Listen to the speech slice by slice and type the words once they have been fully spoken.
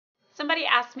Somebody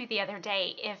asked me the other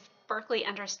day if Berkeley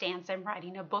understands I'm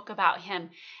writing a book about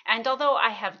him, and although I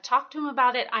have talked to him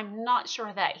about it, I'm not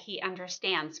sure that he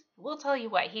understands. We'll tell you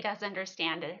what he does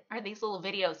understand are these little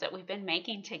videos that we've been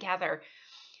making together.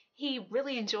 He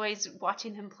really enjoys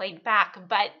watching them played back,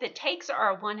 but the takes are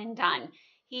a one and done.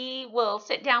 He will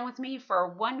sit down with me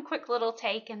for one quick little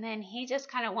take, and then he just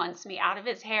kind of wants me out of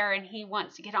his hair and he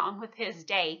wants to get on with his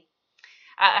day.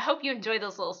 I hope you enjoy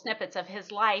those little snippets of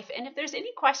his life. And if there's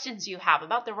any questions you have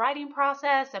about the writing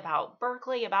process, about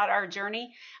Berkeley, about our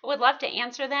journey, I would love to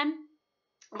answer them.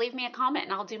 Leave me a comment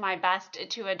and I'll do my best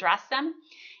to address them.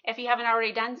 If you haven't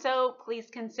already done so,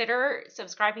 please consider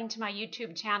subscribing to my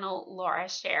YouTube channel, Laura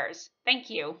Shares.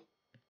 Thank you.